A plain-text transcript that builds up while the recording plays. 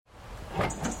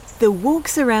The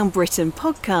Walks Around Britain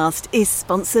podcast is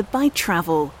sponsored by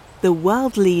Travel, the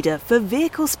world leader for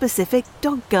vehicle-specific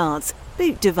dog guards,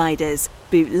 boot dividers,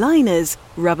 boot liners,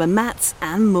 rubber mats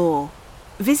and more.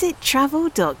 Visit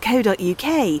travel.co.uk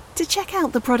to check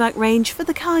out the product range for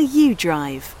the car you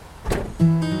drive.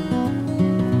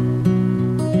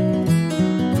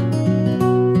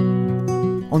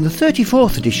 On the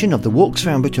 34th edition of the Walks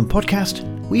Around Britain podcast,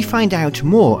 we find out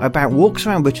more about Walks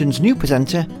Around Britain's new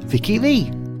presenter, Vikki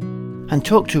Lee, and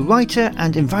talk to writer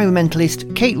and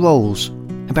environmentalist Kate Rawles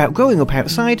about growing up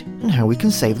outside and how we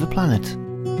can save the planet.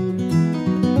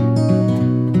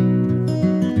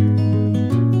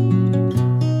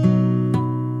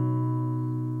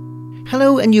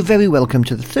 Hello and you're very welcome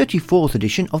to the 34th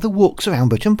edition of the Walks Around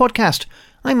Britain podcast.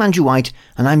 I'm Andrew White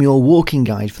and I'm your walking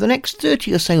guide for the next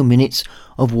 30 or so minutes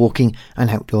of walking and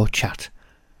outdoor chat.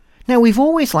 Now, we've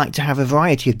always liked to have a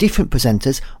variety of different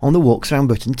presenters on the Walks Around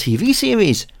Britain TV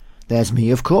series. There's me,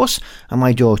 of course, and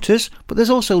my daughters, but there's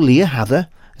also Leah Hather,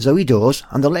 Zoe Dawes,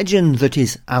 and the legend that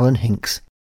is Alan Hinks.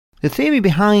 The theory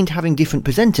behind having different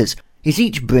presenters is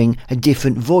each bring a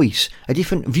different voice, a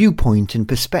different viewpoint and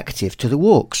perspective to the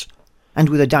walks. And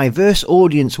with a diverse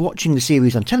audience watching the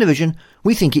series on television,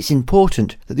 we think it's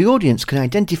important that the audience can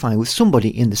identify with somebody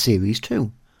in the series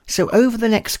too. So over the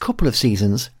next couple of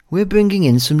seasons, we're bringing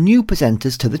in some new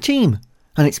presenters to the team.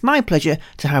 And it's my pleasure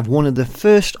to have one of the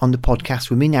first on the podcast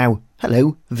with me now.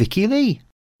 Hello, Vikki Lee.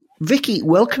 Vikki,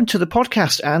 welcome to the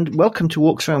podcast and welcome to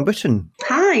Walks Around Britain.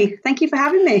 Hi, thank you for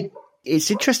having me.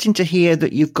 It's interesting to hear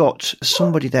that you've got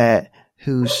somebody there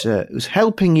who's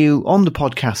helping you on the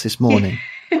podcast this morning.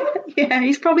 Yeah,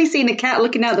 he's probably seen a cat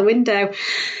looking out the window.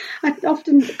 I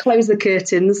often close the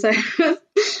curtains. So.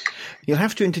 You'll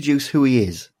have to introduce who he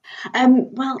is.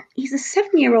 Well, he's a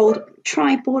 7-year-old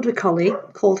tri-border collie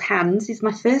called Hans. He's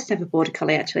my first ever border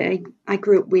collie, actually. I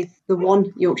grew up with the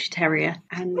one Yorkshire Terrier,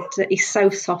 and he's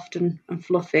so soft and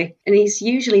fluffy. And he's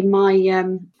usually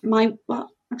my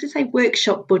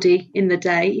workshop buddy in the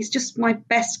day. He's just my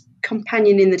best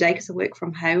companion in the day because I work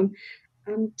from home.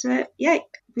 And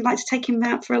we like to take him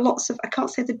out for lots of, I can't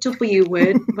say the W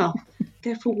word, well,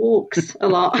 go for walks a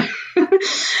lot.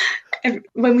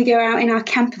 When we go out in our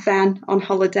camper van on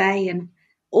holiday, and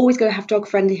always go have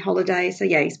dog-friendly holidays. So,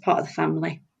 yeah, he's part of the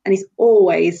family. And he's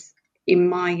always in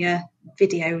my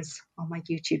videos on my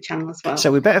YouTube channel as well.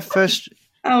 So we better first...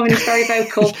 Oh, and he's very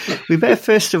vocal. We better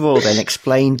first of all then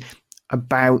explain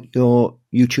about your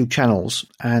YouTube channels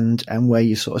and where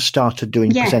you sort of started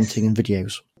doing presenting and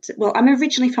videos. Well, I'm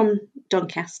originally from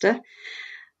Doncaster.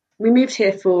 We moved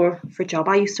here for a job.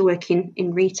 I used to work in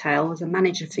retail as a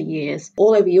manager for years,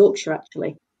 all over Yorkshire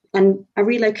actually. And I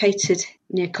relocated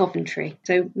near Coventry.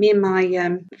 So me and my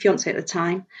fiancé at the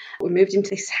time, we moved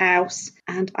into this house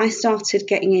and I started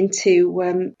getting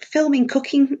into filming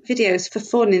cooking videos for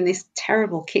fun in this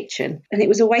terrible kitchen. And it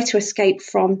was a way to escape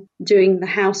from doing the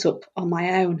house up on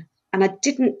my own. And I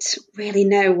didn't really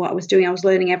know what I was doing. I was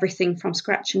learning everything from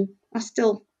scratch, and I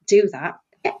still do that.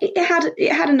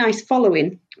 It had a nice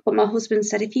following, but my husband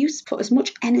said, if you put as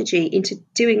much energy into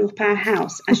doing up our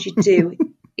house as you do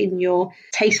in your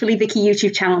Tastefully Vikki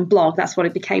YouTube channel and blog, that's what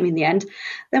it became in the end,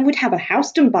 then we'd have a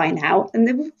house done by now. And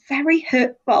they were very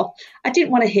hurt. Well, I didn't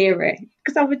want to hear it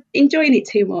because I was enjoying it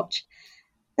too much.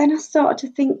 Then I started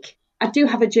to think, I do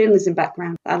have a journalism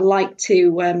background. I like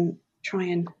to try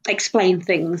and explain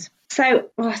things. So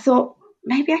I thought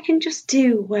maybe I can just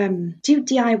do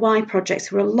DIY projects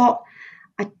for a lot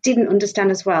I didn't understand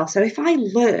as well. So if I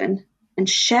learn and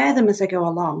share them as I go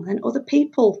along, then other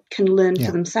people can learn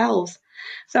for themselves.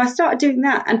 So I started doing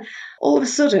that, and all of a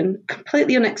sudden,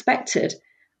 completely unexpected,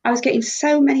 I was getting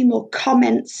so many more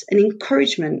comments and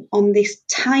encouragement on this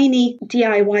tiny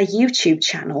DIY YouTube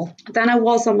channel than I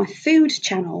was on my food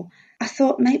channel. I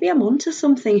thought maybe I'm onto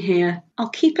something here. I'll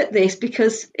keep at this,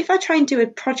 because if I try and do a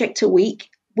project a week,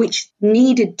 which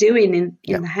needed doing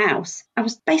in the house, I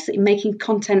was basically making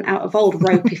content out of old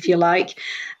rope, if you like.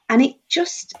 And it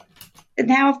just,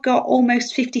 now I've got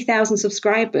almost 50,000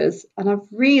 subscribers. And I've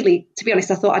really, to be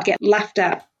honest, I thought I'd get laughed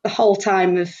at the whole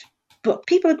time but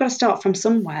people have got to start from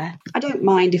somewhere. I don't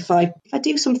mind if I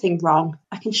do something wrong.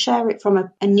 I can share it from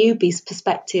a newbie's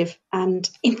perspective. And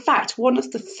in fact, one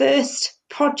of the first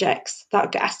projects that I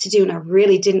got asked to do, and I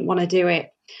really didn't want to do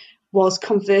it, was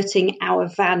converting our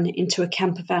van into a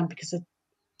camper van, because I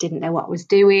didn't know what I was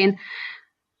doing.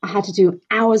 I had to do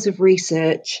hours of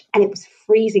research, and it was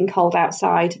freezing cold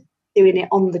outside, doing it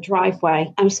on the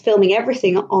driveway. I was filming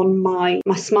everything on my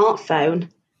smartphone,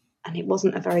 and it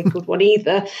wasn't a very good one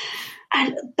either.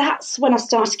 And that's when I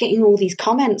started getting all these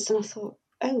comments, and I thought,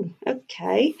 oh,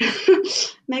 okay,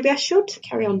 maybe I should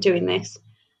carry on doing this.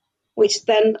 which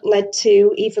then led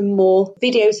to even more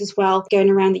videos as well, going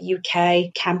around the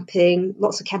UK, camping,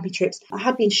 lots of camping trips. I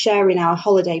had been sharing our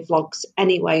holiday vlogs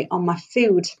anyway on my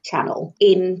food channel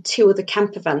in 2 of the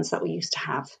camper vans that we used to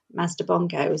have, Mazda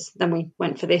Bongos. Then we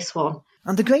went for this one.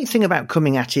 And the great thing about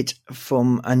coming at it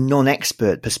from a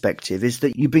non-expert perspective is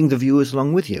that you bring the viewers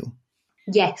along with you.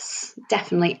 Yes,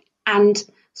 definitely. And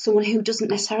someone who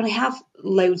doesn't necessarily have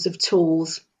loads of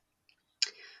tools,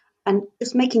 and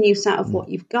just making use out of what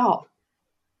you've got.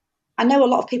 I know a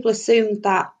lot of people assume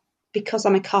that because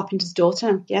I'm a carpenter's daughter,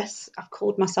 and yes, I've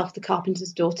called myself the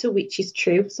carpenter's daughter, which is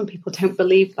true. Some people don't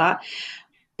believe that.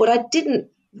 But I didn't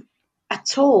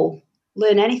at all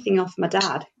learn anything off my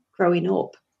dad growing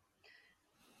up.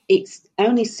 It's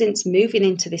only since moving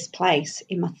into this place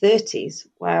in my 30s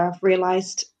where I've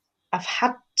realised I've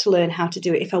had to learn how to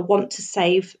do it if I want to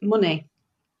save money.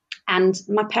 And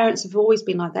my parents have always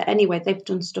been like that anyway. They've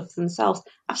done stuff themselves.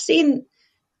 I've seen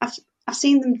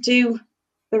them do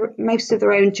most of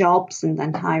their own jobs and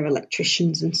then hire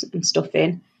electricians and stuff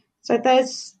in. So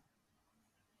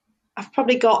I've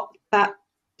probably got that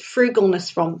frugalness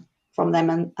from them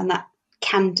and that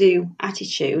can-do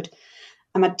attitude.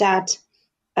 And my dad's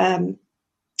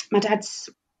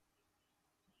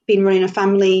been running a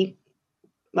family.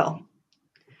 Well,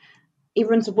 he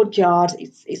runs a wood yard.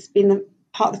 It's been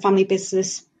part of the family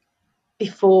business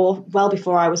well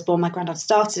before I was born. My granddad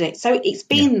started it, so it's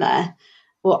been there.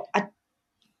 But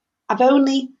I've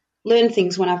only learned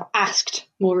things when I've asked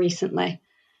more recently,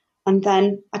 and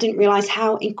then I didn't realise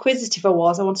how inquisitive I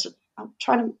was. I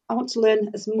want to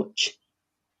learn as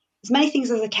many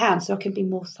things as I can, so I can be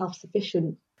more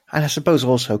self-sufficient. And I suppose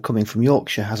also coming from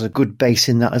Yorkshire has a good base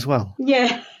in that as well.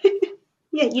 Yeah.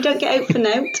 Yeah, you don't get out for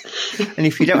note. And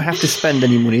if you don't have to spend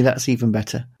any money, that's even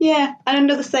better. Yeah, and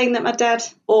another saying that my dad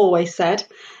always said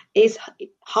is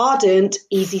hard-earned,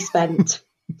 easy spent.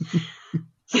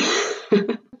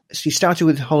 So you started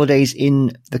with holidays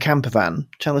in the camper van.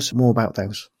 Tell us more about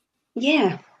those.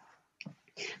 Yeah.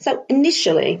 So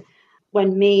initially,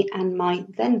 when me and my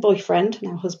then boyfriend,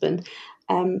 now husband,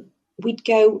 we'd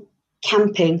go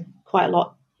camping quite a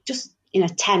lot, just in a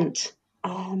tent.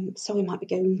 So we might be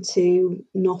going to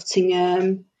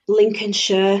Nottingham,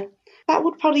 Lincolnshire. That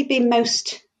would probably be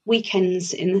most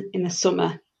weekends in the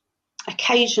summer.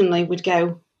 Occasionally we'd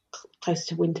go close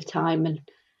to winter time and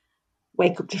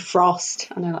wake up to frost.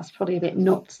 I know that's probably a bit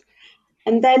nuts.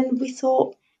 And then we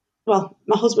thought, well,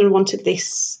 my husband wanted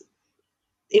this.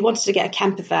 He wanted to get a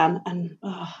camper van, and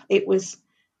it was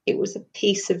a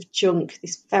piece of junk.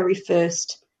 This very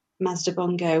first Mazda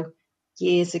Bongo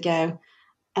years ago,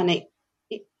 and it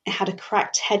had a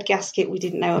cracked head gasket we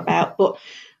didn't know about, but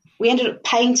we ended up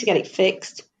paying to get it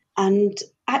fixed. And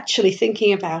actually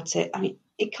thinking about it, I mean,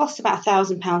 it cost about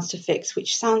 £1,000 to fix,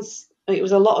 which it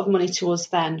was a lot of money to us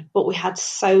then, but we had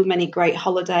so many great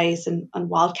holidays and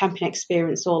wild camping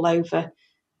experience all over.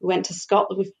 We went to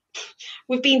Scotland.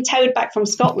 We've been towed back from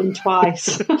Scotland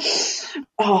twice.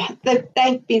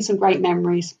 They've been some great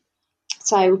memories.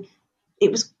 So it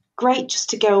was great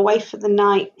just to go away for the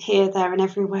night here, there and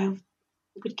everywhere.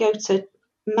 We'd go to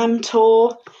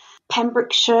Mantor,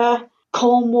 Pembrokeshire,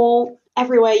 Cornwall,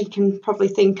 everywhere you can probably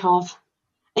think of.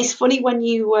 It's funny when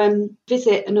you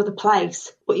visit another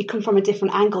place, but you come from a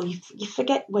different angle, you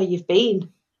forget where you've been.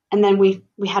 And then we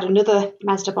had another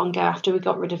Mazda Bongo after we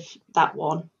got rid of that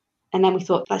one. And then we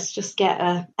thought, let's just get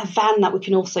a van that we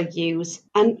can also use.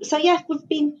 And so, yeah, we've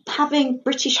been having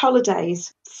British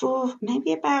holidays for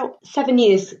maybe about 7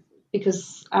 years,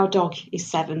 because our dog is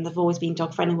 7. They've always been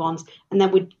dog-friendly ones. And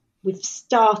then we've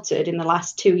started in the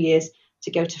last 2 years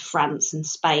to go to France and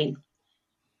Spain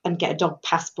and get a dog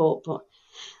passport. But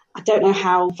I don't know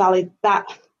how valid that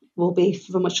will be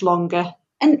for much longer.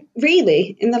 And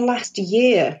really, in the last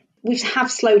year, we have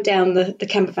slowed down the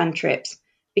camper van trips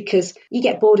because you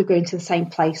get bored of going to the same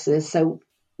places. So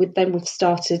we've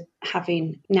started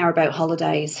having narrowboat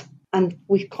holidays. And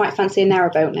we quite fancy a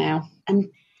narrowboat now. And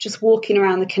just walking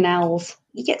around the canals,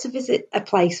 you get to visit a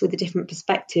place with a different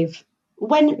perspective.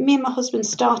 When me and my husband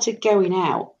started going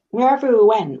out, wherever we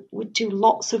went, we'd do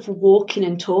lots of walking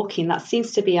and talking. That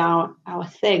seems to be our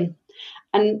thing.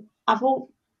 And I've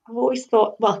always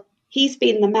thought, well, he's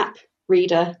been the map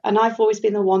reader, and I've always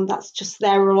been the one that's just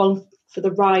there along for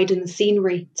the ride and the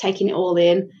scenery, taking it all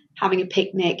in, having a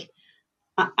picnic.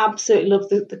 I absolutely love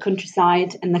the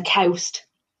countryside and the coast.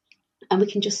 And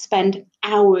we can just spend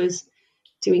hours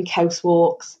doing coast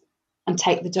walks and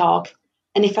take the dog.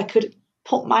 And if I could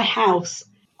put my house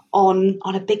on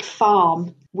a big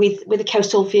farm with a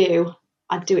coastal view,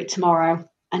 I'd do it tomorrow.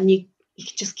 And you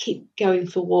can just keep going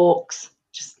for walks.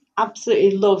 Just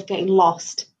absolutely love getting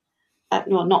lost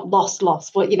well, not lost,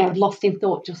 but, lost in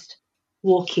thought, just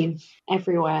walking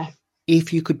everywhere.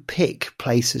 If you could pick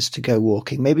places to go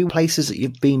walking, maybe places that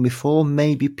you've been before,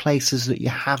 maybe places that you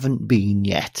haven't been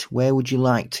yet, where would you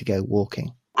like to go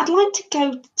walking? I'd like to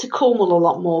go to Cornwall a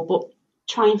lot more, but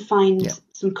try and find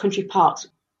some country parks.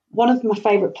 One of my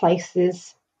favourite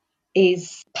places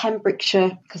is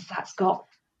Pembrokeshire, because that's got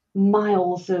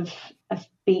miles of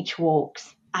beach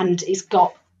walks and it's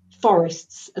got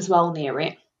forests as well near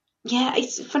it. Yeah,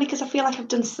 it's funny because I feel like I've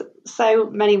done so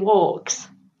many walks.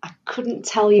 I couldn't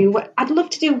tell you. I'd love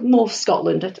to do more of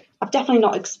Scotland. I've definitely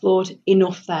not explored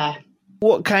enough there.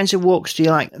 What kinds of walks do you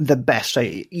like the best?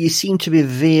 You seem to be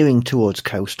veering towards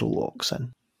coastal walks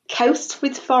then. Coast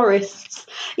with forests.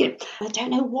 I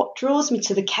don't know what draws me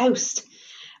to the coast,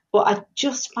 but I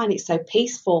just find it so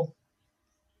peaceful.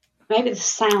 Maybe the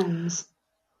sounds.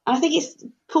 And I think it's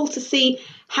cool to see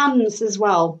Hans as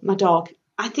well, my dog.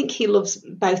 I think he loves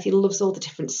both. He loves all the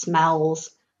different smells,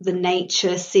 the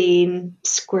nature, seeing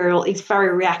squirrel. He's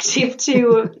very reactive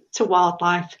to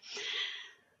wildlife.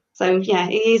 So, yeah,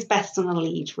 he is best on a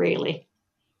lead, really.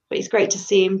 But it's great to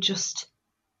see him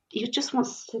he just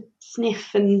wants to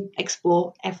sniff and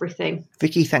explore everything.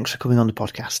 Vikki, thanks for coming on the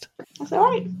podcast. That's all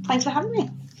right. Thanks for having me.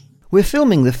 We're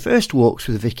filming the first walks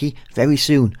with Vikki very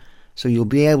soon, so you'll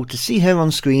be able to see her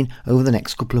on screen over the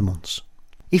next couple of months.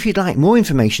 If you'd like more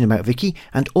information about Vikki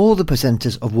and all the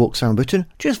presenters of Walks Around Britain,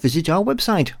 just visit our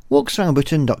website,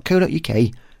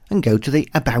 walksaroundbritain.co.uk, and go to the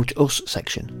About Us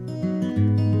section.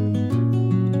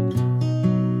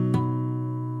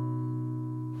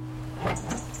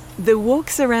 The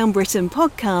Walks Around Britain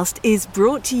podcast is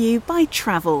brought to you by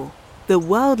Travel, the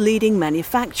world-leading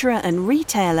manufacturer and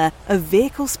retailer of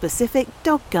vehicle-specific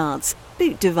dog guards,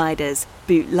 boot dividers,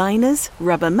 boot liners,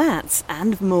 rubber mats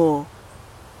and more.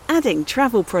 Adding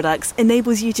travel products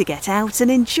enables you to get out and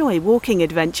enjoy walking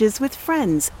adventures with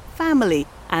friends, family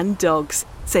and dogs,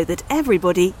 so that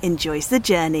everybody enjoys the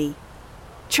journey.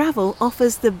 Travel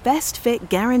offers the best fit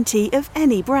guarantee of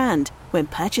any brand when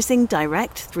purchasing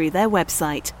direct through their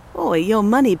website, or your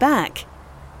money back.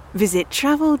 Visit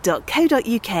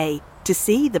travel.co.uk to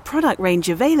see the product range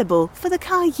available for the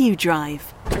car you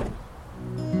drive.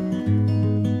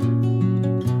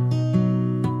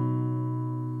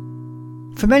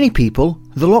 For many people,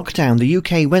 the lockdown the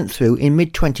UK went through in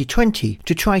mid-2020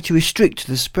 to try to restrict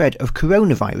the spread of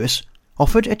coronavirus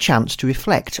offered a chance to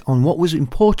reflect on what was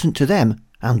important to them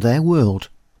and their world.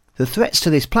 The threats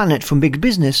to this planet from big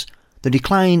business, the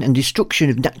decline and destruction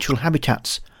of natural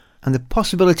habitats, and the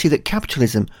possibility that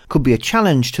capitalism could be a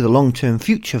challenge to the long-term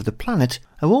future of the planet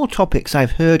are all topics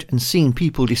I've heard and seen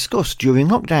people discuss during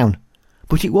lockdown.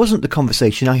 But it wasn't the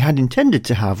conversation I had intended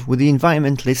to have with the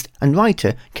environmentalist and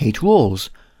writer Kate Rawles,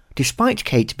 despite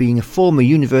Kate being a former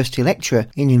university lecturer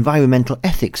in environmental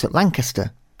ethics at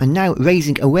Lancaster, and now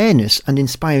raising awareness and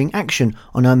inspiring action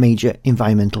on our major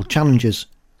environmental challenges.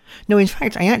 No, in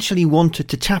fact, I actually wanted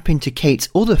to tap into Kate's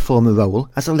other former role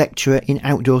as a lecturer in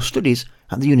outdoor studies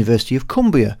at the University of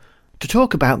Cumbria to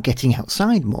talk about getting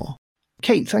outside more.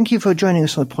 Kate, thank you for joining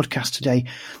us on the podcast today.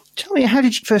 Tell me, how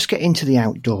did you first get into the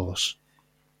outdoors?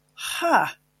 Do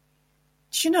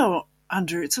you know,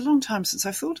 Andrew, it's a long time since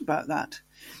I've thought about that.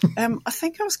 I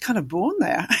think I was kind of born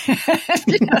there.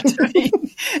 You know what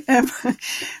I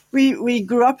mean? We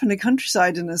grew up in the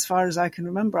countryside, and as far as I can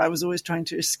remember, I was always trying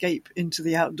to escape into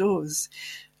the outdoors.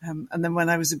 And then when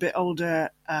I was a bit older,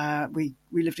 we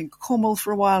lived in Cornwall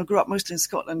for a while, grew up mostly in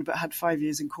Scotland, but had 5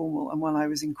 years in Cornwall. And when I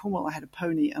was in Cornwall, I had a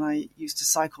pony, and I used to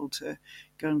cycle to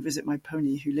go and visit my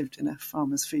pony who lived in a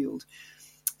farmer's field.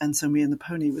 And so me and the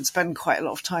pony would spend quite a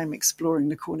lot of time exploring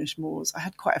the Cornish moors. I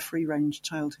had quite a free-range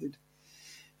childhood.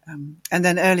 And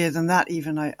then earlier than that,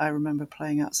 even, I remember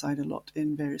playing outside a lot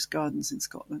in various gardens in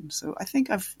Scotland. So I think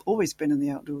I've always been in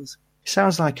the outdoors.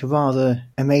 Sounds like a rather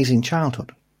amazing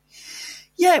childhood.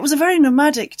 Yeah, it was a very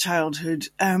nomadic childhood.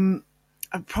 I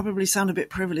probably sound a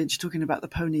bit privileged talking about the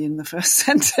pony in the first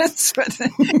sentence, but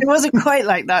it wasn't quite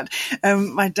like that.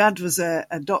 My dad was a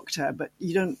doctor, but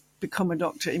you don't become a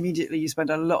doctor immediately. You spend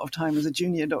a lot of time as a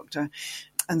junior doctor.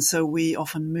 And so we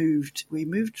often moved. We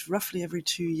moved roughly every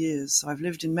 2 years. So I've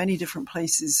lived in many different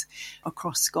places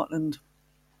across Scotland,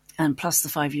 and plus the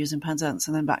 5 years in Penzance,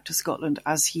 and then back to Scotland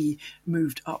as he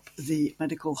moved up the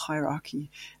medical hierarchy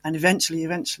and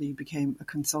eventually became a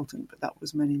consultant. But that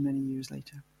was many, many years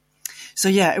later. So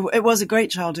yeah, it was a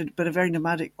great childhood, but a very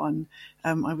nomadic one.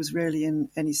 I was rarely in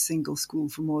any single school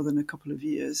for more than a couple of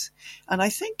years. And I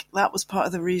think that was part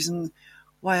of the reason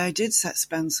why I did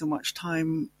spend so much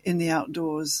time in the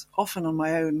outdoors, often on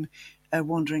my own,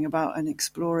 wandering about and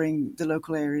exploring the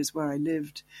local areas where I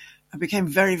lived. I became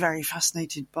very, very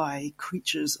fascinated by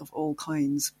creatures of all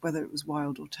kinds, whether it was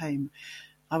wild or tame.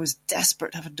 I was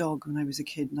desperate to have a dog when I was a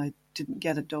kid, and I didn't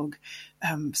get a dog.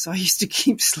 So I used to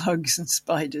keep slugs and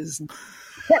spiders and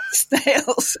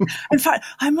snails. In fact,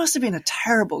 I must have been a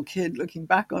terrible kid looking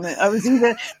back on it. I was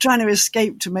either trying to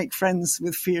escape to make friends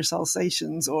with fierce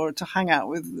Alsatians, or to hang out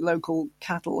with local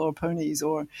cattle or ponies,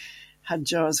 or had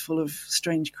jars full of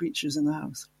strange creatures in the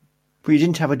house. But you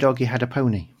didn't have a dog, you had a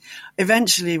pony.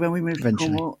 Eventually, when we moved to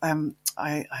Cornwall,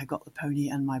 I got the pony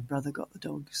and my brother got the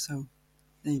dog. So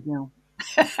there you go.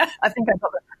 I think I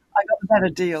got the better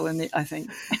deal I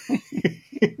think.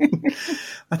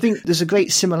 I think there's a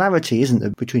great similarity, isn't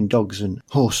there, between dogs and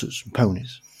horses and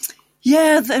ponies?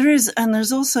 Yeah, there is. And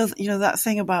there's also, that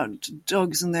thing about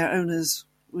dogs and their owners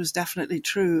was definitely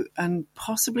true, and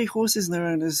possibly horses and their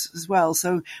owners as well.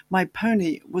 So my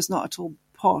pony was not at all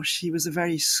posh. He was a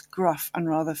very scruff and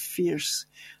rather fierce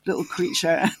little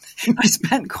creature. And I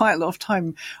spent quite a lot of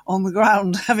time on the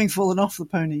ground, having fallen off the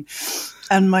pony.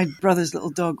 And my brother's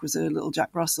little dog was a little Jack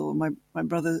Russell. My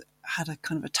brother had a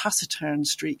kind of a taciturn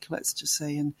streak, let's just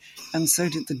say, and so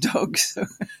did the dog. So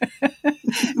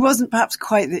it wasn't perhaps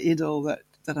quite the idyll that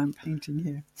I'm painting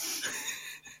here.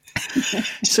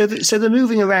 So the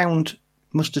moving around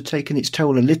must have taken its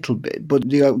toll a little bit, but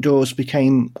the outdoors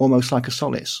became almost like a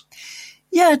solace.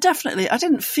 Yeah, definitely. I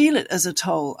didn't feel it as a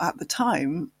toll at the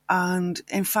time. And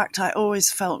in fact, I always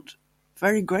felt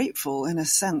very grateful, in a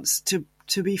sense, to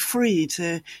be free,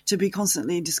 to be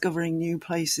constantly discovering new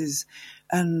places,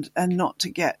 and not to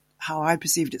get, how I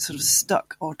perceived it, sort of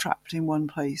stuck or trapped in one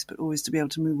place, but always to be able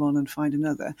to move on and find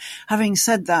another. Having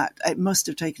said that, it must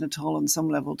have taken a toll on some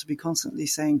level to be constantly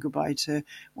saying goodbye to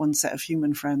one set of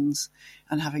human friends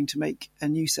and having to make a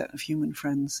new set of human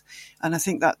friends. And I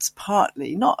think that's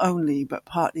partly, not only, but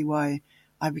partly why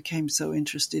I became so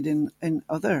interested in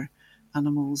other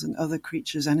animals and other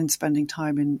creatures, and in spending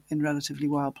time in relatively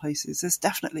wild places. There's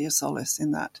definitely a solace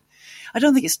in that. I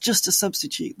don't think it's just a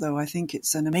substitute, though. I think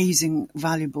it's an amazing,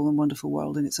 valuable and wonderful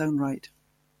world in its own right.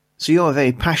 So you're a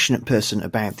very passionate person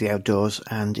about the outdoors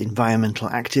and environmental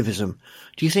activism.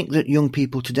 Do you think that young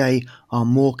people today are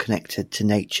more connected to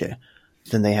nature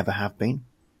than they ever have been?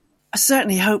 I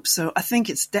certainly hope so. I think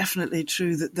it's definitely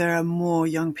true that there are more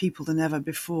young people than ever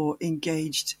before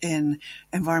engaged in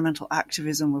environmental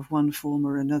activism of one form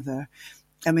or another.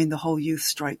 I mean, the whole Youth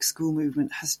Strike School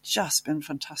movement has just been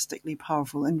fantastically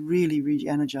powerful and really, really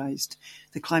energized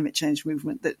the climate change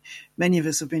movement that many of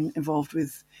us have been involved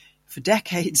with for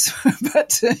decades, but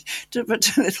to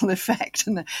little effect.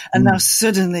 And now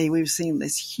suddenly we've seen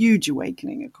this huge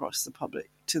awakening across the public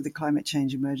to the climate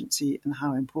change emergency and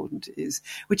how important it is,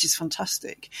 which is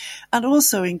fantastic. And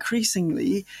also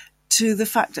increasingly to the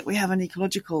fact that we have an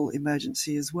ecological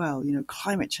emergency as well.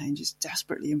 Climate change is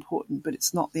desperately important, but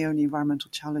it's not the only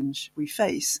environmental challenge we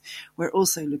face. We're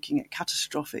also looking at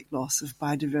catastrophic loss of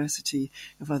biodiversity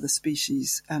of other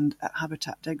species and at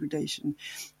habitat degradation.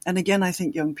 And again, I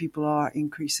think young people are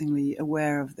increasingly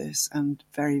aware of this and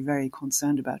very, very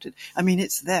concerned about it. I mean,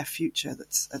 it's their future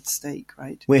that's at stake,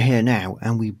 right? We're here now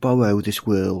and we borrow this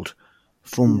world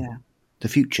from the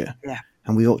future. Yeah.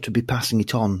 And we ought to be passing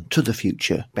it on to the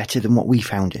future better than what we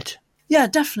found it. Yeah,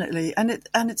 definitely. And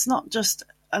it's not just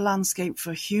a landscape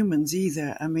for humans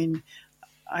either. I mean,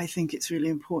 I think it's really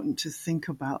important to think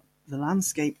about the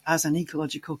landscape as an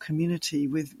ecological community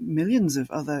with millions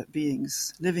of other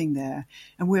beings living there.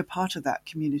 And we're part of that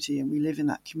community, and we live in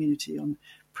that community on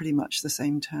pretty much the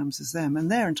same terms as them. And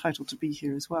they're entitled to be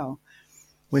here as well.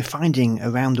 We're finding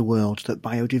around the world that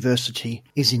biodiversity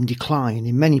is in decline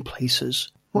in many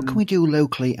places. What can we do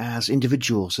locally as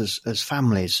individuals, as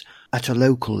families, at a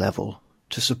local level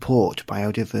to support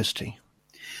biodiversity?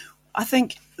 I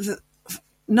think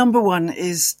number one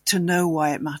is to know why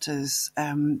it matters,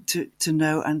 to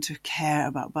know and to care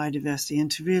about biodiversity,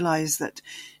 and to realise that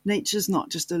nature's not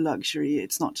just a luxury,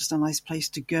 it's not just a nice place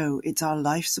to go, it's our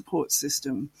life support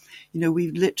system. We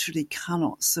literally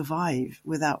cannot survive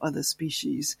without other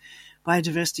species.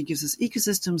 Biodiversity gives us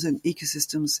ecosystems, and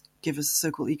ecosystems give us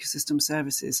so-called ecosystem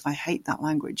services. I hate that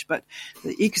language, but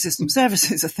the ecosystem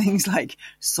services are things like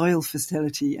soil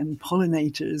fertility and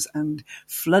pollinators and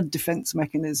flood defense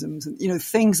mechanisms, and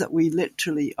things that we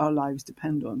literally, our lives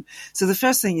depend on. So the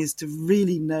first thing is to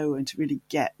really know and to really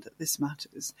get that this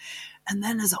matters. And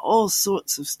then there's all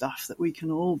sorts of stuff that we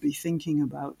can all be thinking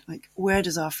about, like where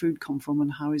does our food come from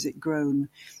and how is it grown?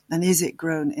 And is it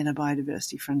grown in a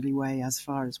biodiversity-friendly way as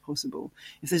far as possible?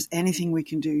 If there's anything we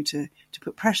can do to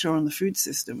put pressure on the food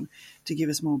system to give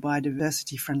us more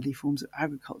biodiversity-friendly forms of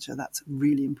agriculture, that's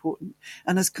really important.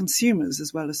 And as consumers,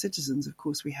 as well as citizens, of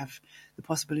course, we have the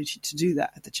possibility to do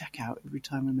that at the checkout every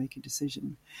time we make a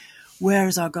decision. Where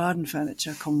does our garden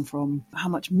furniture come from? How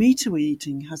much meat are we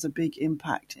eating has a big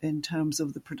impact in terms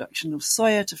of the production of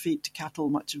soya to feed to cattle,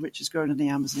 much of which is grown in the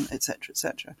Amazon, etc.,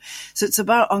 etc. So it's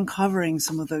about uncovering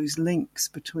some of those links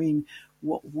between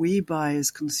what we buy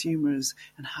as consumers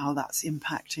and how that's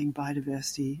impacting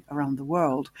biodiversity around the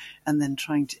world, and then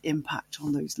trying to impact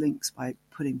on those links by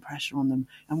putting pressure on them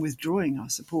and withdrawing our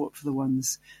support for the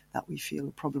ones that we feel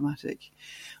are problematic.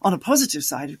 On a positive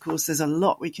side, of course, there's a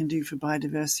lot we can do for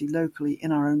biodiversity locally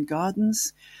in our own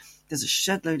gardens. There's a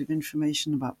shed load of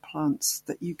information about plants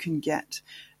that you can get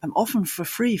often for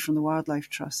free from the wildlife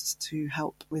trusts to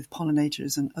help with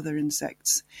pollinators and other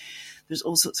insects. There's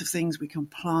all sorts of things we can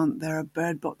plant. There are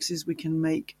bird boxes we can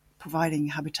make, providing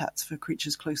habitats for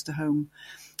creatures close to home.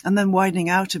 And then widening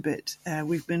out a bit,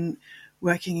 we've been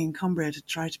working in Cumbria to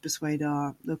try to persuade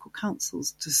our local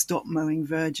councils to stop mowing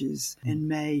verges in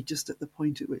May, just at the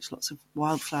point at which lots of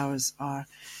wildflowers are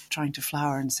trying to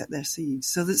flower and set their seeds.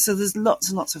 So there's lots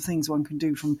and lots of things one can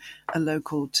do from a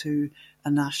local to a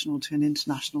national to an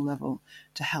international level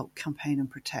to help campaign and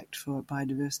protect for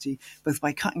biodiversity, both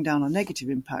by cutting down on negative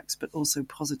impacts, but also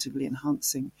positively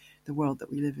enhancing the world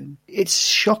that we live in. It's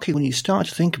shocking when you start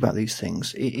to think about these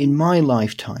things. In my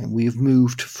lifetime, we have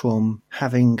moved from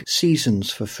having seasons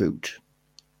for fruit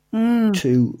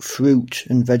to fruit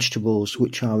and vegetables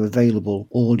which are available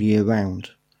all year round.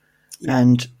 Yeah.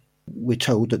 And we're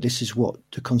told that this is what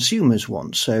the consumers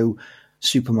want. So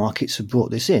supermarkets have brought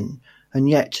this in. And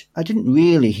yet I didn't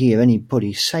really hear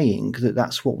anybody saying that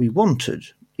that's what we wanted.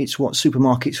 It's what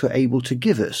supermarkets were able to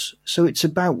give us. So it's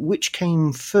about which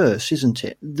came first, isn't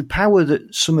it? The power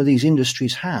that some of these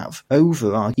industries have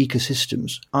over our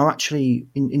ecosystems are actually,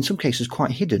 in some cases,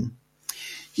 quite hidden.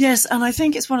 Yes, and I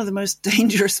think it's one of the most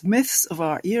dangerous myths of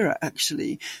our era,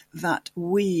 actually, that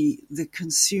we, the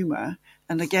consumer,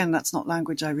 and again, that's not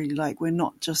language I really like, we're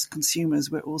not just consumers,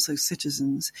 we're also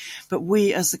citizens, but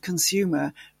we as the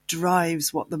consumer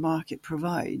drives what the market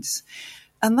provides.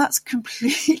 And that's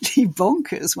completely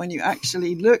bonkers when you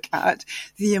actually look at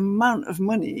the amount of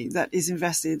money that is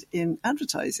invested in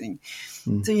advertising.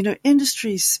 So,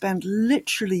 industries spend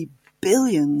literally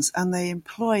billions, and they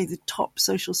employ the top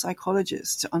social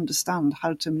psychologists to understand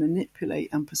how to manipulate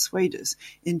and persuade us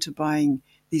into buying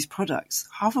these products,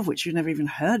 half of which you've never even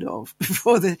heard of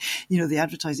before the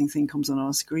advertising thing comes on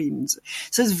our screens.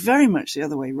 So it's very much the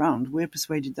other way around. We're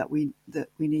persuaded that we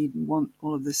need and want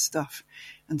all of this stuff,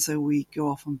 and so we go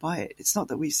off and buy it. It's not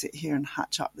that we sit here and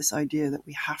hatch up this idea that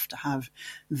we have to have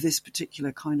this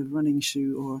particular kind of running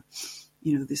shoe or,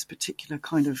 this particular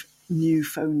kind of new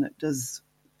phone that does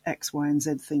X, Y, and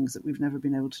Z things that we've never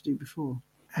been able to do before.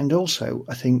 And also,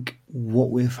 I think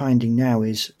what we're finding now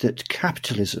is that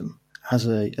capitalism as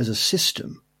a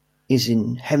system is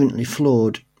inherently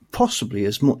flawed, possibly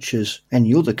as much as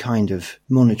any other kind of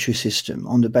monetary system,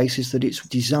 on the basis that it's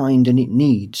designed and it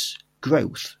needs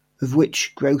growth, of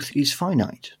which growth is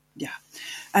finite. Yeah.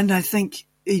 And I think,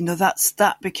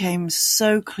 that became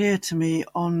so clear to me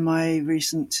on my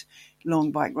recent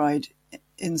long bike ride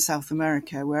in South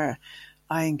America, where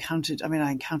I encountered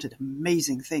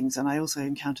amazing things, and I also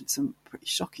encountered some pretty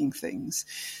shocking things,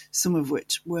 some of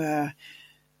which were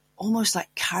almost like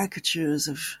caricatures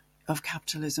of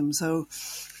capitalism. So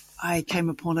I came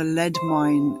upon a lead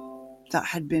mine that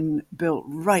had been built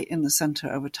right in the center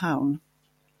of a town.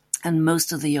 And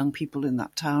most of the young people in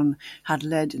that town had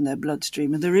lead in their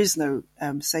bloodstream. And there is no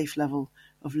safe level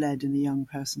of lead in a young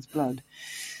person's blood.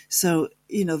 So,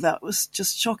 that was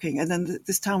just shocking. And then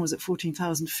this town was at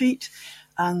 14,000 feet.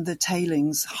 And the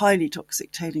tailings, highly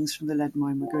toxic tailings from the lead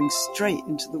mine, were going straight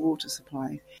into the water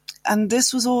supply. And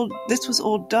this was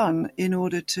all done in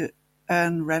order to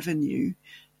earn revenue.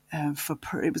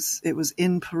 It was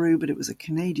in Peru, but it was a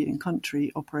Canadian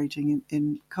company operating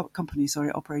in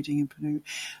Peru,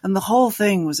 and the whole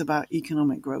thing was about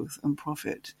economic growth and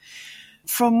profit,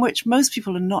 from which most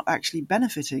people are not actually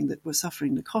benefiting, that were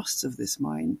suffering the costs of this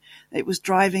mine. It was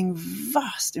driving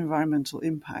vast environmental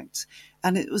impacts,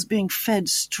 and it was being fed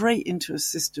straight into a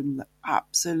system that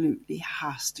absolutely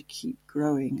has to keep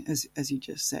growing, as you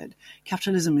just said.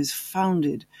 Capitalism is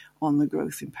founded on the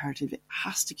growth imperative. It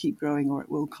has to keep growing or it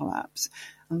will collapse.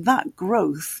 And that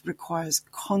growth requires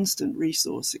constant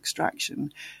resource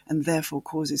extraction and therefore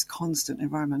causes constant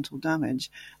environmental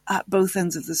damage at both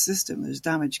ends of the system. There's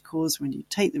damage caused when you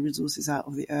take the resources out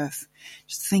of the earth.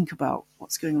 Just think about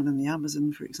what's going on in the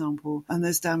Amazon, for example. And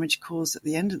there's damage caused at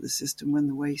the end of the system when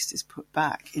the waste is put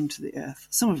back into the earth,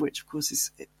 some of which, of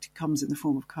course, it comes in the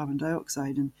form of carbon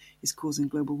dioxide and is causing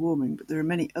global warming. But there are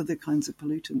many other kinds of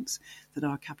pollutants that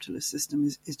our capitalist system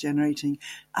is generating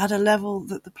at a level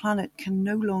that the planet can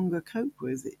no longer cope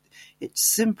with. It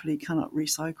simply cannot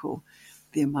recycle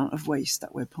the amount of waste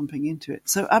that we're pumping into it.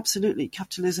 So absolutely,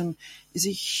 capitalism is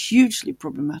a hugely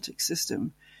problematic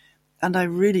system. And I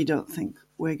really don't think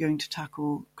we're going to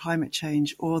tackle climate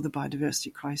change or the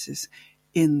biodiversity crisis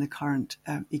in the current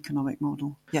economic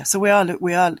model. Yeah, so we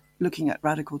are looking at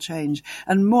radical change,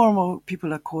 and more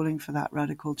people are calling for that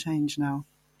radical change now.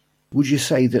 Would you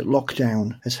say that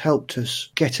lockdown has helped us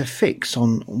get a fix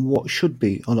on what should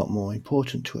be a lot more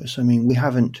important to us? I mean, we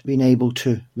haven't been able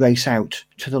to race out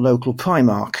to the local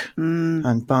Primark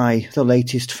and buy the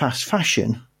latest fast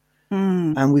fashion,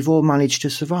 and we've all managed to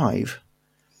survive.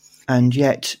 And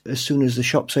yet, as soon as the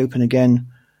shops open again,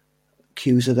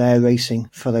 queues are there racing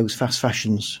for those fast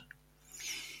fashions.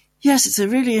 Yes, it's a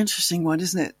really interesting one,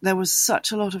 isn't it? There was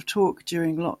such a lot of talk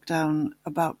during lockdown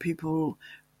about people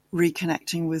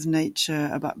reconnecting with nature,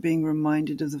 about being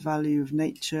reminded of the value of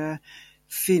nature,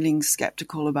 feeling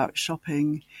skeptical about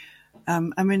shopping.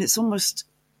 I mean, it's almost...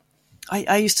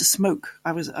 I used to smoke.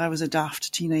 I was a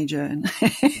daft teenager, and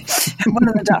one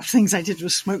of the daft things I did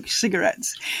was smoke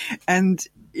cigarettes. And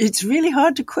it's really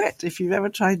hard to quit if you've ever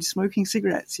tried smoking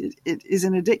cigarettes. It is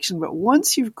an addiction, but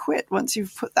once you've quit, once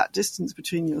you've put that distance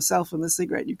between yourself and the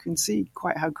cigarette, you can see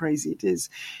quite how crazy it is.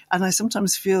 And I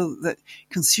sometimes feel that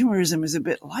consumerism is a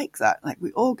bit like that. Like,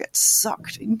 we all get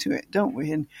sucked into it, don't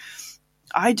we? And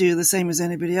I do the same as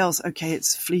anybody else. Okay,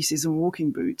 it's fleeces and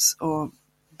walking boots or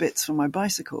bits for my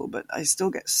bicycle, but I still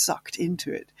get sucked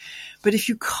into it. But if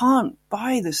you can't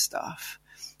buy the stuff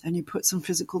and you put some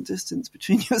physical distance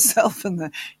between yourself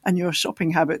and your shopping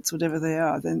habits, whatever they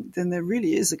are, then there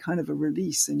really is a kind of a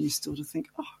release, and you sort of think,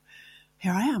 oh,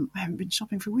 here I am. I haven't been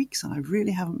shopping for weeks and I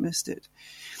really haven't missed it.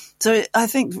 So I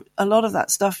think a lot of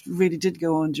that stuff really did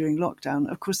go on during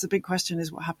lockdown. Of course, the big question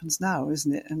is what happens now,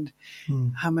 isn't it? And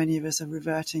how many of us are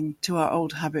reverting to our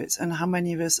old habits, and how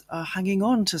many of us are hanging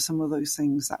on to some of those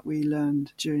things that we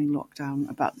learned during lockdown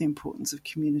about the importance of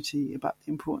community, about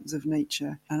the importance of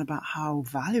nature, and about how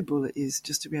valuable it is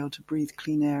just to be able to breathe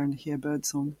clean air and hear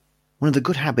birdsong. One of the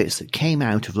good habits that came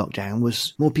out of lockdown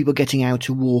was more people getting out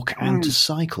to walk and to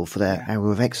cycle for their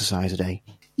hour of exercise a day.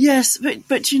 Yes,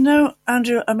 but you know,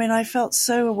 Andrew, I mean, I felt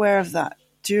so aware of that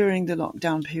during the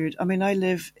lockdown period. I mean, I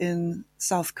live in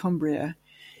South Cumbria,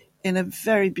 in a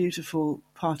very beautiful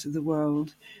part of the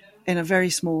world, in a very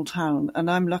small town,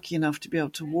 and I'm lucky enough to be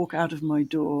able to walk out of my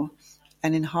door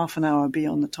and in half an hour be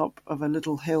on the top of a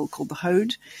little hill called the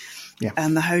Hode. Yeah.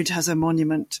 And the Hode has a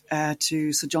monument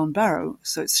to Sir John Barrow,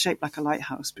 so it's shaped like a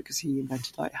lighthouse because he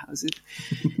invented lighthouses.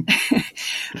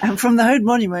 And from the Hode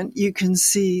Monument, you can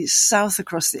see south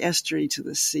across the estuary to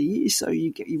the sea. So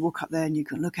you walk up there and you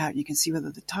can look out and you can see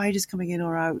whether the tide is coming in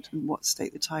or out and what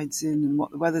state the tide's in and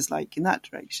what the weather's like in that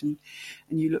direction.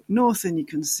 And you look north and you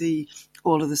can see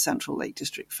all of the Central Lake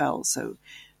District fells. So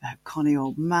Connie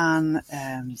Old Man,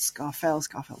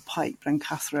 Scarfell Pike,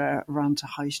 Blencathra, around to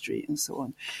High Street and so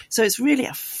on. So it's really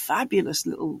a fabulous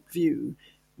little view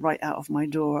right out of my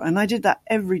door. And I did that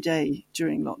every day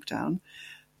during lockdown.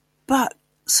 But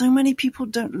so many people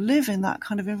don't live in that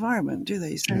kind of environment, do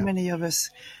they? So many of us,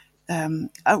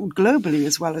 globally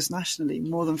as well as nationally,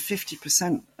 more than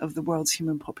 50% of the world's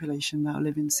human population now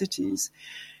live in cities.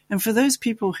 And for those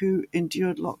people who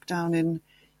endured lockdown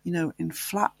in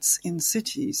flats in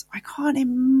cities, I can't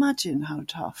imagine how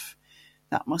tough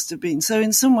that must have been. So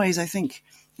in some ways, I think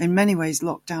in many ways,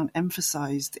 lockdown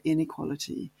emphasized the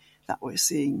inequality that we're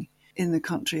seeing in the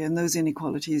country, and those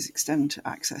inequalities extend to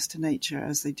access to nature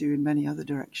as they do in many other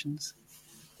directions.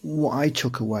 What I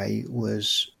took away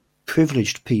was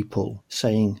privileged people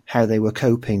saying how they were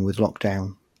coping with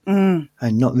lockdown and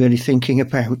not really thinking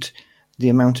about the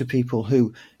amount of people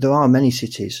who... There are many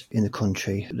cities in the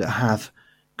country that have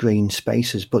green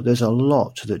spaces, but there's a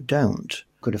lot that don't.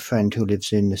 I've got a friend who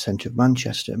lives in the centre of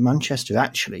Manchester. Manchester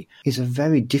actually is a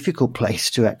very difficult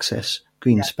place to access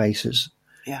green spaces.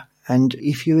 Yeah. And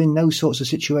if you're in those sorts of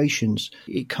situations,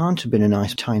 it can't have been a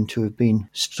nice time to have been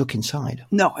stuck inside.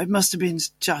 No, it must have been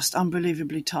just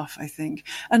unbelievably tough, I think.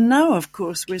 And now, of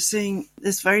course, we're seeing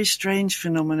this very strange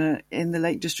phenomena in the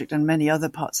Lake District and many other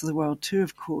parts of the world too,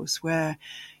 of course, where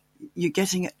you're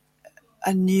getting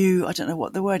a new, I don't know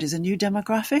what the word is, a new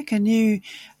demographic, a new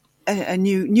a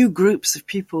new groups of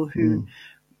people who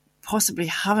possibly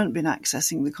haven't been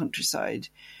accessing the countryside,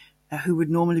 who would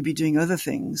normally be doing other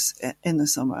things in the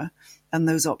summer, and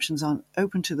those options aren't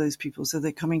open to those people. So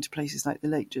they're coming to places like the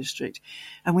Lake District.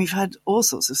 And we've had all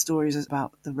sorts of stories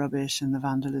about the rubbish and the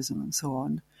vandalism and so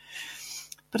on.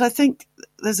 But I think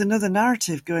there's another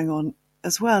narrative going on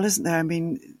as well, isn't there? I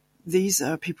mean, these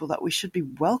are people that we should be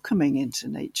welcoming into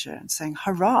nature and saying,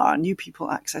 hurrah, new people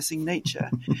accessing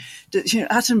nature.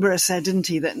 Attenborough said, didn't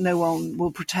he, that no one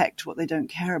will protect what they don't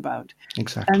care about.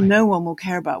 Exactly. And no one will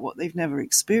care about what they've never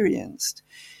experienced.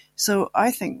 So I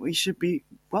think we should be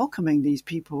welcoming these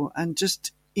people and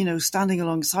just, standing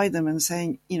alongside them and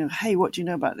saying, hey, what do you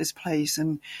know about this place?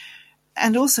 And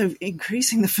also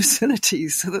increasing the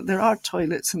facilities so that there are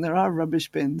toilets and there are rubbish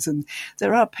bins and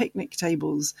there are picnic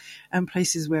tables and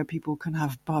places where people can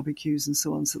have barbecues and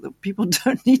so on, so that people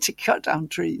don't need to cut down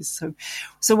trees.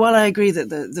 So while I agree that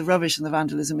the rubbish and the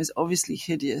vandalism is obviously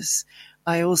hideous,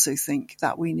 I also think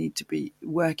that we need to be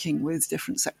working with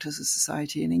different sectors of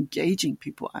society and engaging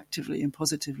people actively and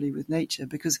positively with nature,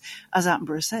 because as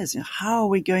Attenborough says, how are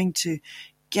we going to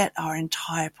get our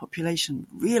entire population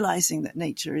realizing that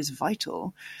nature is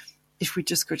vital if we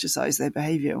just criticize their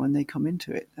behavior when they come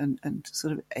into it and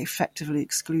sort of effectively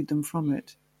exclude them from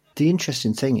it? The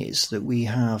interesting thing is that we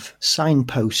have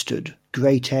signposted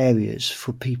great areas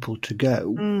for people to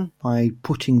go by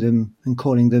putting them and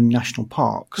calling them national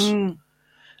parks,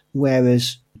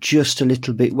 whereas just a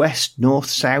little bit west, north,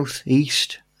 south,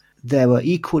 east, there are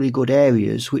equally good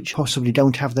areas which possibly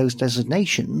don't have those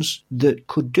designations that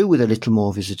could do with a little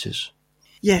more visitors.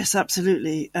 Yes,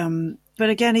 absolutely. But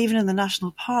again, even in the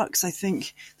national parks, I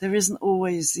think there isn't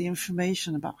always the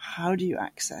information about how do you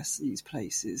access these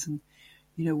places and,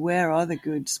 where are the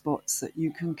good spots that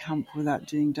you can camp without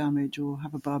doing damage or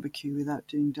have a barbecue without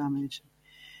doing damage.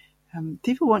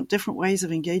 People want different ways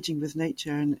of engaging with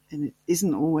nature, and it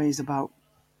isn't always about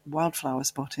wildflower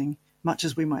spotting, much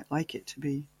as we might like it to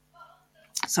be.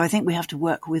 So I think we have to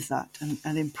work with that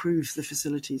and improve the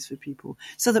facilities for people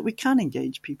so that we can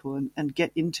engage people and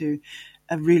get into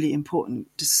a really important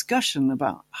discussion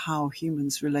about how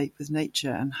humans relate with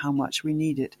nature and how much we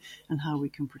need it and how we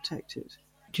can protect it.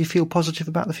 Do you feel positive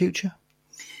about the future?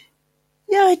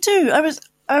 Yeah, I do.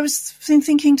 I was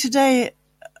thinking today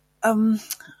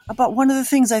about one of the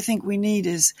things I think we need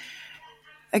is,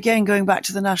 again, going back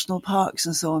to the national parks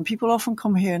and so on. People often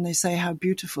come here and they say how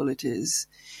beautiful it is.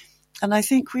 And I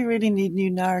think we really need new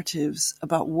narratives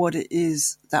about what it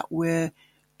is that we're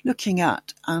looking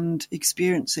at and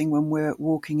experiencing when we're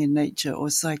walking in nature or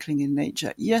cycling in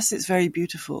nature. Yes, it's very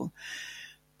beautiful,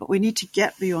 but we need to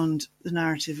get beyond the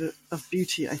narrative of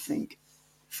beauty, I think.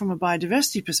 From a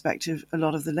biodiversity perspective, a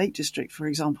lot of the Lake District, for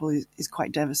example, is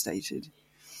quite devastated.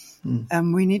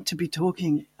 And we need to be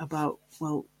talking about,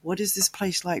 well, what is this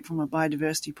place like from a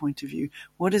biodiversity point of view?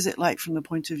 What is it like from the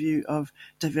point of view of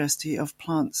diversity of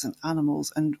plants and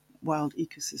animals and wild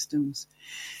ecosystems?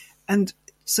 And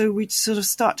so we sort of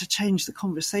start to change the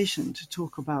conversation to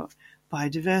talk about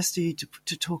biodiversity,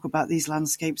 to talk about these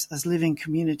landscapes as living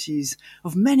communities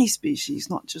of many species,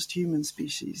 not just human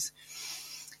species.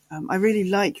 I really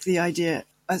like the idea,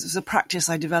 as a practice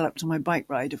I developed on my bike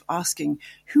ride, of asking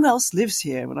who else lives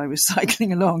here when I was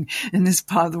cycling along in this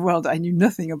part of the world I knew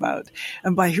nothing about.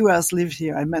 And by who else lived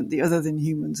here, I meant the other than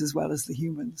humans as well as the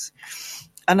humans.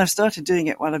 And I've started doing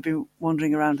it while I've been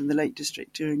wandering around in the Lake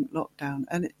District during lockdown.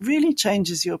 And it really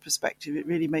changes your perspective. It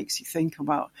really makes you think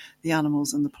about the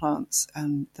animals and the plants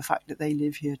and the fact that they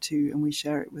live here too, and we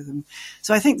share it with them.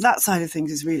 So I think that side of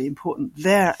things is really important.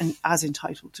 They're as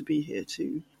entitled to be here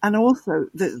too. And also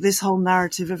this whole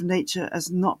narrative of nature as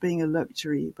not being a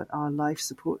luxury, but our life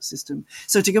support system.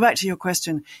 So to go back to your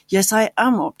question, yes, I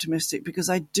am optimistic because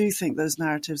I do think those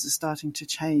narratives are starting to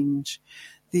change.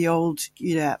 The old,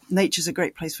 nature's a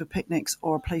great place for picnics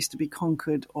or a place to be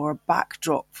conquered or a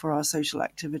backdrop for our social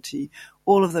activity.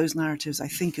 All of those narratives, I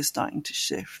think, are starting to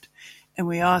shift. And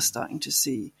we are starting to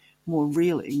see more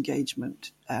real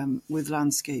engagement with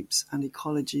landscapes and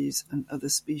ecologies and other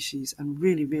species, and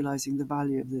really realizing the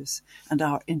value of this and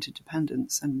our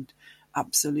interdependence and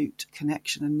absolute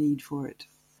connection and need for it.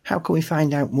 How can we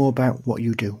find out more about what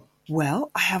you do? Well,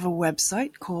 I have a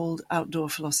website called Outdoor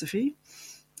Philosophy.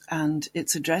 And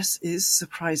its address is,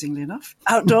 surprisingly enough,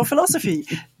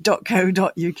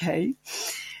 outdoorphilosophy.co.uk.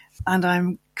 And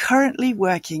I'm currently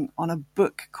working on a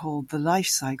book called The Life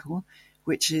Cycle,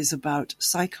 which is about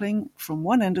cycling from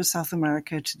one end of South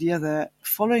America to the other,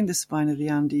 following the spine of the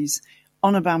Andes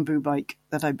on a bamboo bike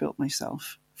that I built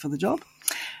myself for the job.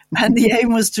 And the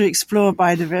aim was to explore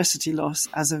biodiversity loss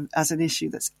as an issue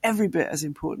that's every bit as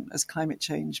important as climate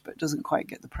change, but doesn't quite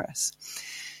get the press.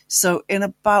 So in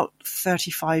about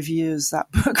 35 years, that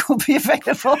book will be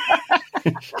available.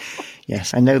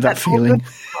 Yes, I know that feeling.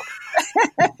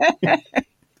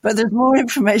 But there's more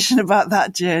information about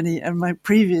that journey and my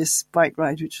previous bike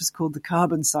ride, which was called the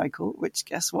Carbon Cycle, which,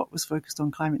 guess what, was focused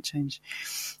on climate change.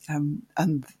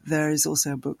 And there is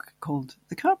also a book called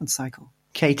The Carbon Cycle.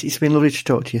 Kate, it's been lovely to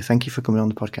talk to you. Thank you for coming on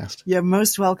the podcast. You're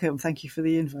most welcome. Thank you for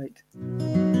the invite.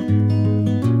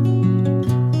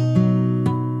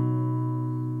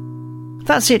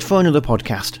 That's it for another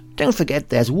podcast. Don't forget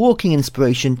there's walking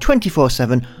inspiration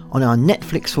 24/7 on our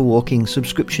Netflix for Walking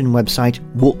subscription website,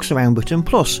 Walks Around Britain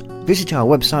Plus. Visit our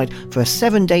website for a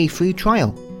 7-day free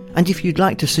trial. And if you'd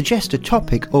like to suggest a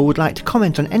topic or would like to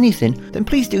comment on anything, then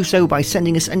please do so by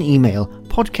sending us an email,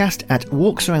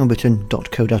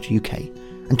 podcast@walksaroundbritain.co.uk.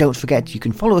 And don't forget you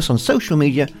can follow us on social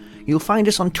media. You'll find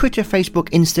us on Twitter, Facebook,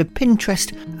 Insta,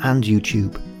 Pinterest and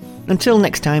YouTube. Until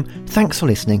next time, thanks for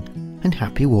listening and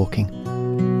happy walking.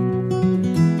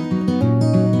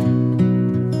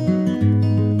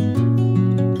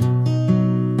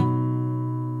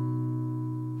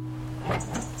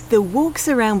 The Walks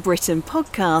Around Britain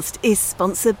podcast is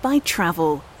sponsored by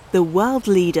Travel, the world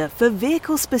leader for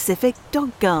vehicle-specific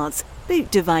dog guards,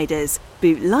 boot dividers,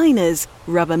 boot liners,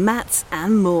 rubber mats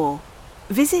and more.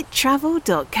 Visit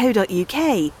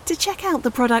travel.co.uk to check out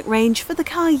the product range for the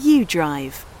car you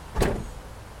drive.